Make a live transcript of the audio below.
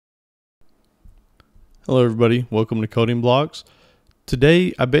Hello everybody, welcome to Coding Blocks.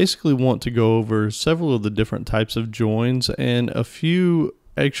 Today I basically want to go over several of the different types of joins and a few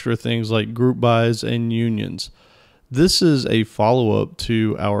extra things like group bys and unions. This is a follow-up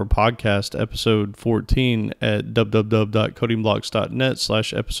to our podcast episode 14 at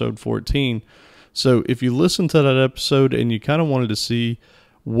www.codingblocks.net/episode 14. So if you listen to that episode and you kind of wanted to see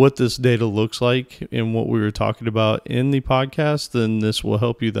what this data looks like and what we were talking about in the podcast, then this will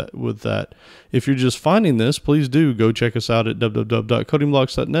help you with that. If you're just finding this, please do go check us out at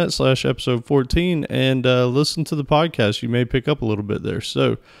www.codingblocks.net/episode 14 and listen to the podcast. You may pick up a little bit there.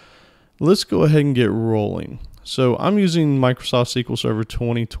 So let's go ahead and get rolling. So I'm using Microsoft SQL Server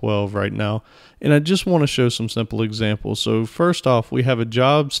 2012 right now, and I just want to show some simple examples. So first off, we have a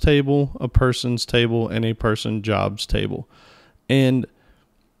jobs table, a persons table, and a person jobs table. And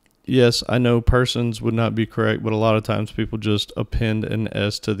yes, I know persons would not be correct, but a lot of times people just append an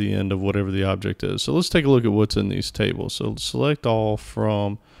S to the end of whatever the object is. So let's take a look at what's in these tables. So select all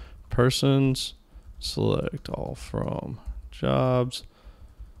from persons, select all from jobs.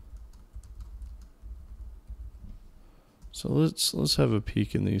 So let's have a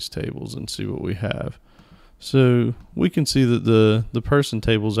peek in these tables and see what we have. So we can see that the person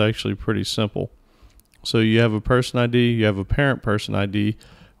table is actually pretty simple. So you have a person ID, you have a parent person ID,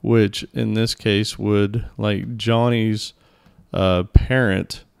 which in this case would, like Johnny's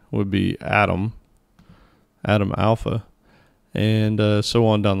parent would be Adam Alpha, and so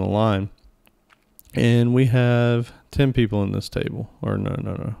on down the line. And we have 10 people in this table, or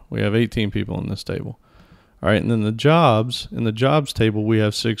no, we have 18 people in this table. All right, and then the jobs, in the jobs table, we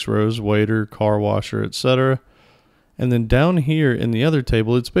have 6 rows, waiter, car washer, etc. And then down here in the other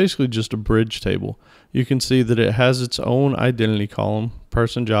table, it's basically just a bridge table. You can see that it has its own identity column,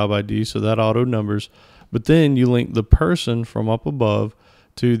 person job ID, so that auto numbers. But then you link the person from up above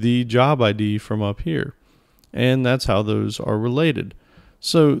to the job ID from up here. And that's how those are related.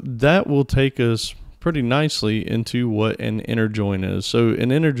 So that will take us pretty nicely into what an inner join is. So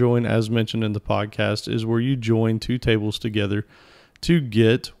an inner join, as mentioned in the podcast, is where you join 2 tables together to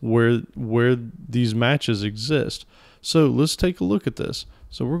get where these matches exist. So let's take a look at this.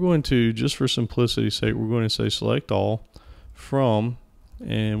 So we're going to, just for simplicity's sake, we're going to say select all from,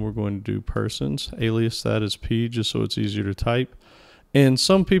 and we're going to do persons, alias that as P, just so it's easier to type. And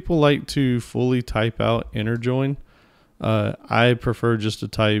some people like to fully type out inner join. I prefer just to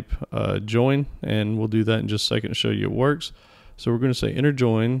type join, and we'll do that in just a second to show you it works. So we're going to say inner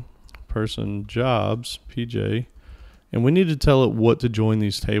join person jobs PJ, and we need to tell it what to join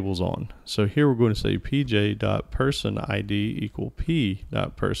these tables on. So here we're going to say pj.personid equal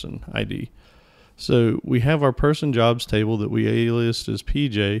p.personid. So we have our person jobs table that we aliased as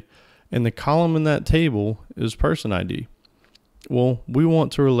PJ, and the column in that table is person ID. Well, we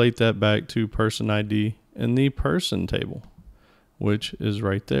want to relate that back to person ID in the person table, which is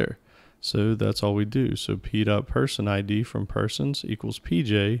right there. So that's all we do. So p.personid from persons equals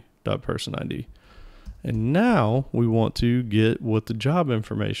pj.personid. And now we want to get what the job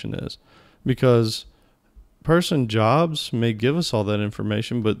information is, because person jobs may give us all that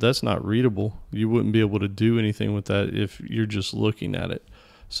information, but that's not readable. You wouldn't be able to do anything with that if you're just looking at it.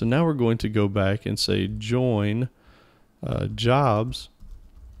 So now we're going to go back and say join jobs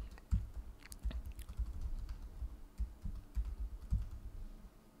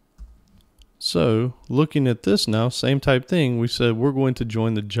So looking at this now, same type thing. We said we're going to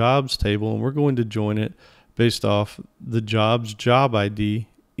join the jobs table, and we're going to join it based off the jobs job ID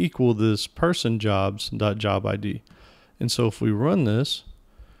equal this person jobs.job ID. And so if we run this,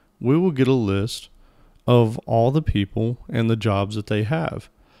 we will get a list of all the people and the jobs that they have.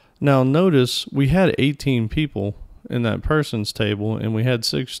 Now notice we had 18 people in that persons table, and we had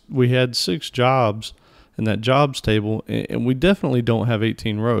six jobs in that jobs table, and we definitely don't have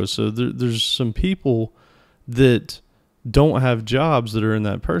 18 rows. So there's some people that don't have jobs that are in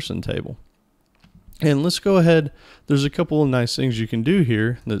that person table. And let's go ahead. There's a couple of nice things you can do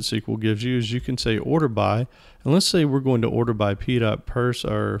here that SQL gives you. Is you can say order by, and let's say we're going to order by p.pers,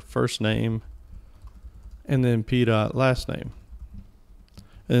 our first name, and then p.last name.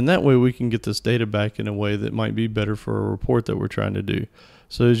 And that way we can get this data back in a way that might be better for a report that we're trying to do.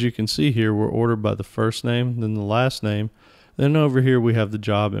 So as you can see here, we're ordered by the first name, then the last name. Then over here we have the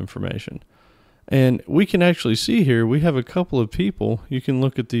job information. And we can actually see here, we have a couple of people. You can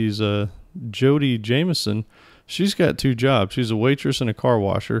look at these, Jody Jameson. She's got 2 jobs. She's a waitress and a car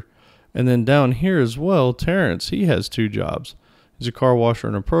washer. And then down here as well, Terrence, he has 2 jobs. He's a car washer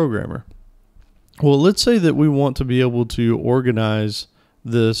and a programmer. Well, let's say that we want to be able to organize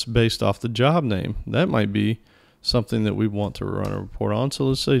this based off the job name. That might be something that we want to run a report on. So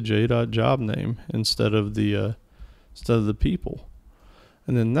let's say j.jobName instead of the people.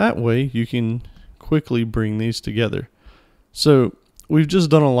 And then that way you can quickly bring these together. So we've just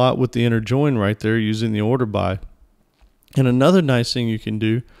done a lot with the inner join right there using the order by. And another nice thing you can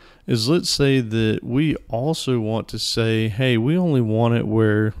do is, let's say that we also want to say, hey, we only want it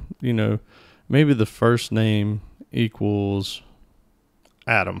where, maybe the first name equals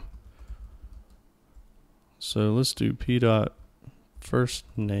Adam. So let's do p dot first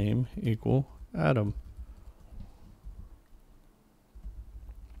name equal Adam.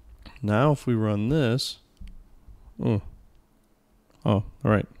 Now if we run this, oh, all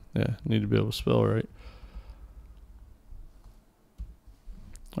right. Yeah, need to be able to spell right.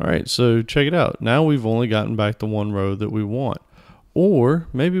 All right, so check it out. Now we've only gotten back the one row that we want. Or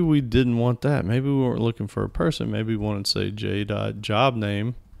maybe we didn't want that. Maybe we weren't looking for a person. Maybe we wanted to say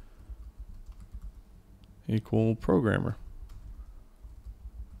j.jobName equal programmer.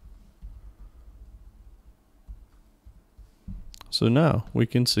 So now we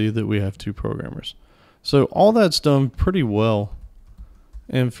can see that we have two programmers. So all that's done pretty well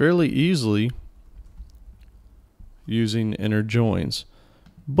and fairly easily using inner joins.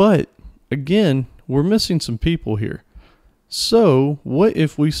 But again, we're missing some people here. So what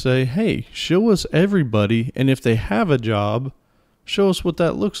if we say, hey, show us everybody, and if they have a job, show us what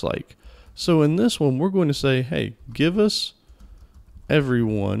that looks like. So in this one, we're going to say, hey, give us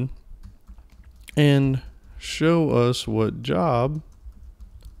everyone and show us what job.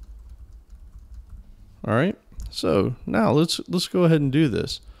 All right. So now let's go ahead and do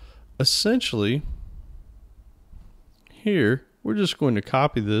this. Essentially, here we're just going to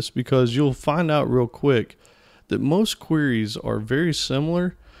copy this, because you'll find out real quick that most queries are very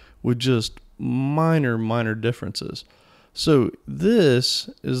similar with just minor differences. So this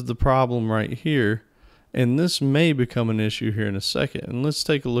is the problem right here, and this may become an issue here in a second, and let's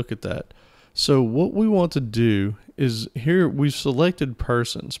take a look at that. So what we want to do is, here we've selected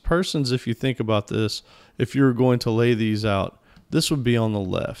persons. Persons, if you think about this, if you're going to lay these out, this would be on the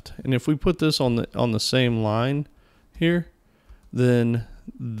left. And if we put this on the same line here, then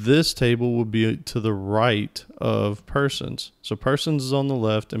this table would be to the right of persons. So persons is on the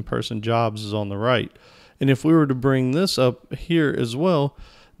left and person jobs is on the right. And if we were to bring this up here as well,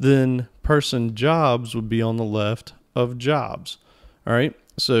 then person jobs would be on the left of jobs. All right.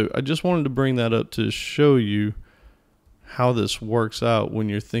 So I just wanted to bring that up to show you how this works out when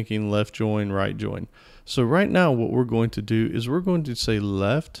you're thinking left join, right join. So right now what we're going to do is we're going to say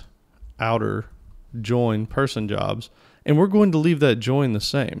left outer join person jobs, and we're going to leave that join the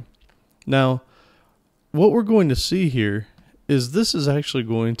same. Now, what we're going to see here is this is actually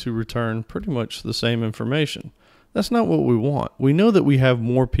going to return pretty much the same information. That's not what we want. We know that we have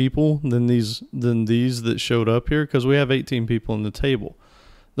more people than these that showed up here, because we have 18 people in the table.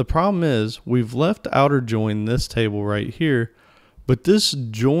 The problem is we've left outer join this table right here, but this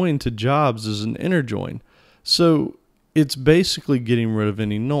join to jobs is an inner join. So it's basically getting rid of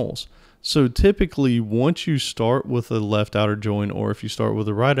any nulls. So typically, once you start with a left outer join, or if you start with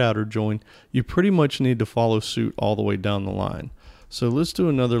a right outer join, you pretty much need to follow suit all the way down the line. So let's do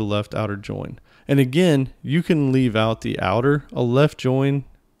another left outer join. And again, you can leave out the outer. A left join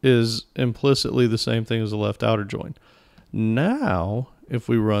is implicitly the same thing as a left outer join. Now, if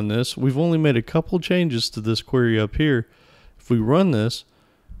we run this, we've only made a couple changes to this query up here. If we run this,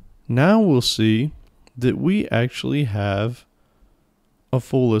 now we'll see that we actually have a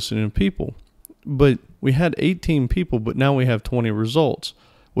full listing of people. But we had 18 people, but now we have 20 results.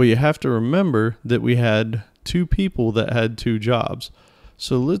 Well, you have to remember that we had 2 people that had 2 jobs.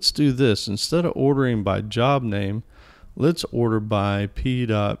 So let's do this. Instead of ordering by job name, let's order by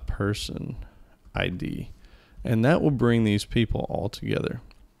p.person ID. And that will bring these people all together.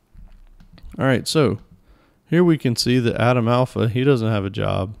 All right, so here we can see that Adam Alpha, he doesn't have a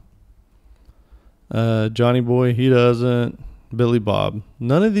job. Johnny Boy, he doesn't. Billy Bob.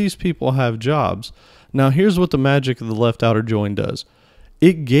 None of these people have jobs. Now here's what the magic of the left outer join does.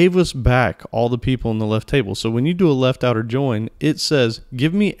 It gave us back all the people in the left table. So when you do a left outer join, it says,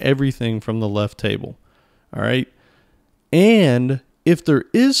 give me everything from the left table. All right. And if there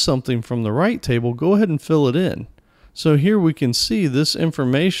is something from the right table, go ahead and fill it in. So here we can see this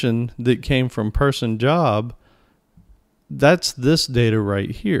information that came from person job. That's this data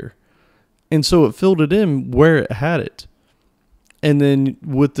right here. And so it filled it in where it had it. And then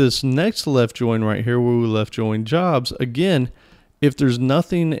with this next left join right here, where we left join jobs, again, if there's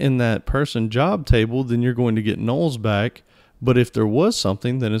nothing in that person job table, then you're going to get nulls back. But if there was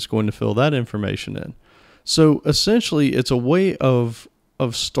something, then it's going to fill that information in. So essentially, it's a way of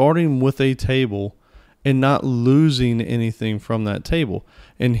starting with a table and not losing anything from that table.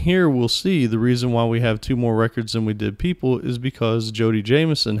 And here we'll see the reason why we have 2 more records than we did people is because Jody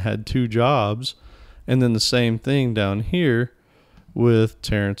Jameson had 2 jobs, and then the same thing down here with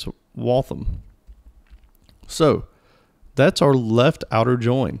Terrence Waltham. So that's our left outer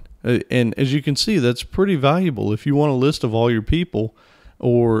join. And as you can see, that's pretty valuable. If you want a list of all your people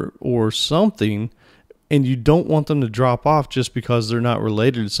or something, and you don't want them to drop off just because they're not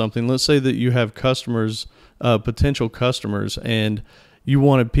related to something. Let's say that you have customers, potential customers, and you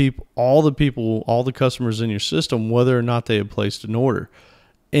wanted all the customers in your system, whether or not they had placed an order.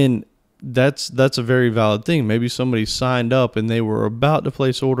 And that's a very valid thing. Maybe somebody signed up and they were about to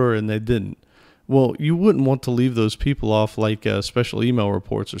place order and they didn't. Well, you wouldn't want to leave those people off like special email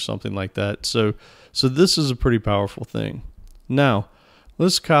reports or something like that. So this is a pretty powerful thing. Now,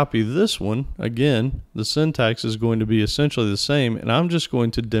 let's copy this one. Again, the syntax is going to be essentially the same, and I'm just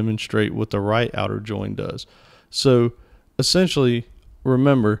going to demonstrate what the right outer join does. So essentially,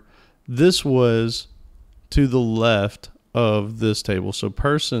 remember, this was to the left of this table. So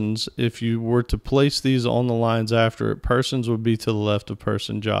persons, if you were to place these on the lines after it, persons would be to the left of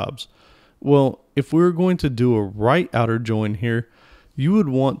person jobs. Well, if we were going to do a right outer join here, you would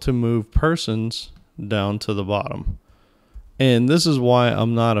want to move persons down to the bottom. And this is why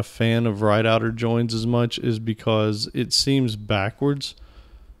I'm not a fan of right outer joins as much, is because it seems backwards.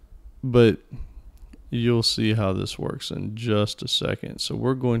 But you'll see how this works in just a second. So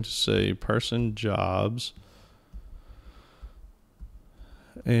we're going to say person jobs.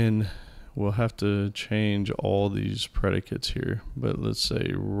 And we'll have to change all these predicates here. But let's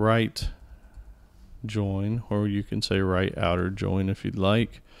say right join, or you can say right outer join if you'd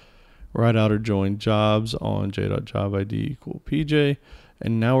like. Right outer join jobs on j.jobid equal pj.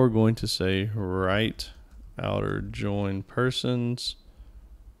 And now we're going to say right outer join persons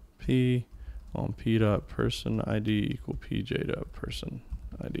p on p.person id equal pj.person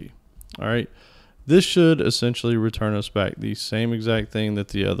id. All right. This should essentially return us back the same exact thing that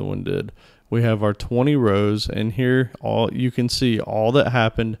the other one did. We have our 20 rows, and here you can see all that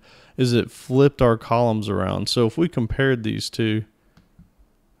happened is it flipped our columns around. So if we compared these two,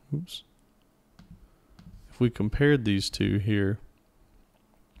 if we compared these two here,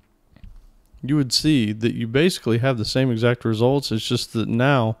 you would see that you basically have the same exact results. It's just that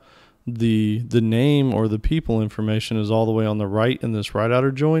now the name or the people information is all the way on the right in this right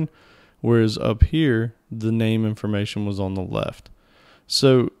outer join, whereas up here the name information was on the left.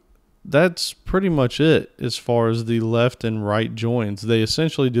 So that's pretty much it as far as the left and right joins. They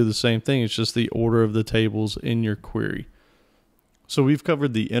essentially do the same thing. It's just the order of the tables in your query. So we've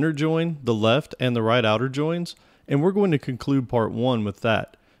covered the inner join, the left, and the right outer joins, and we're going to conclude part 1 with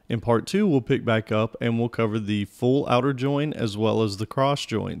that. In part 2, we'll pick back up and we'll cover the full outer join as well as the cross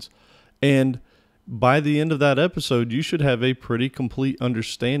joins. And by the end of that episode, you should have a pretty complete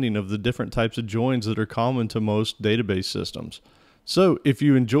understanding of the different types of joins that are common to most database systems. So if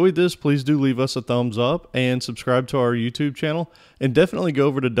you enjoyed this, please do leave us a thumbs up and subscribe to our YouTube channel, and definitely go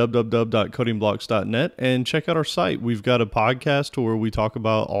over to www.codingblocks.net and check out our site. We've got a podcast where we talk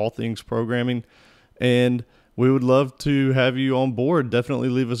about all things programming, and we would love to have you on board. Definitely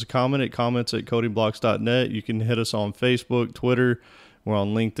leave us a comment at comments@codingblocks.net. You can hit us on Facebook, Twitter, we're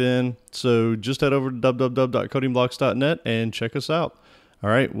on LinkedIn. So just head over to www.codingblocks.net and check us out. All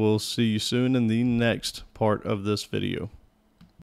right, we'll see you soon in the next part of this video.